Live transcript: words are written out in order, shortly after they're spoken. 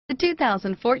The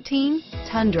 2014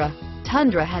 Tundra.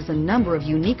 Tundra has a number of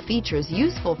unique features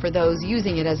useful for those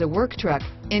using it as a work truck,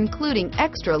 including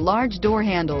extra large door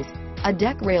handles, a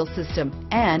deck rail system,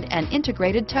 and an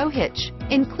integrated tow hitch.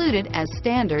 Included as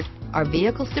standard are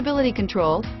vehicle stability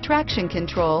control, traction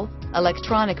control,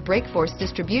 electronic brake force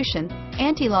distribution,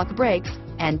 anti-lock brakes,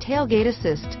 and tailgate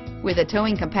assist. With a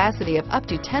towing capacity of up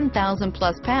to 10,000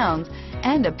 plus pounds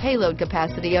and a payload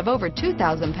capacity of over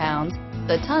 2,000 pounds,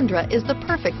 the Tundra is the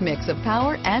perfect mix of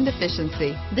power and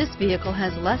efficiency. This vehicle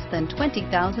has less than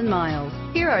 20,000 miles.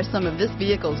 Here are some of this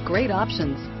vehicle's great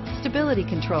options: stability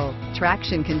control,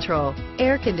 traction control,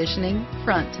 air conditioning,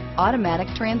 front, automatic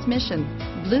transmission,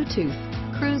 Bluetooth,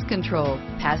 cruise control,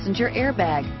 passenger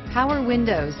airbag, power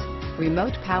windows,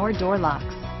 remote power door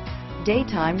locks,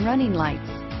 daytime running lights,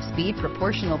 speed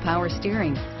proportional power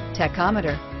steering,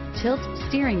 tachometer, tilt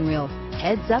steering wheel,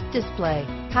 heads-up display,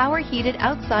 power heated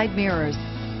outside mirrors,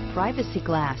 privacy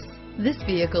glass. This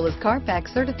vehicle is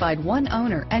Carfax certified one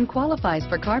owner and qualifies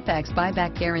for Carfax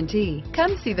buyback guarantee.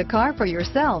 Come see the car for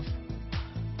yourself.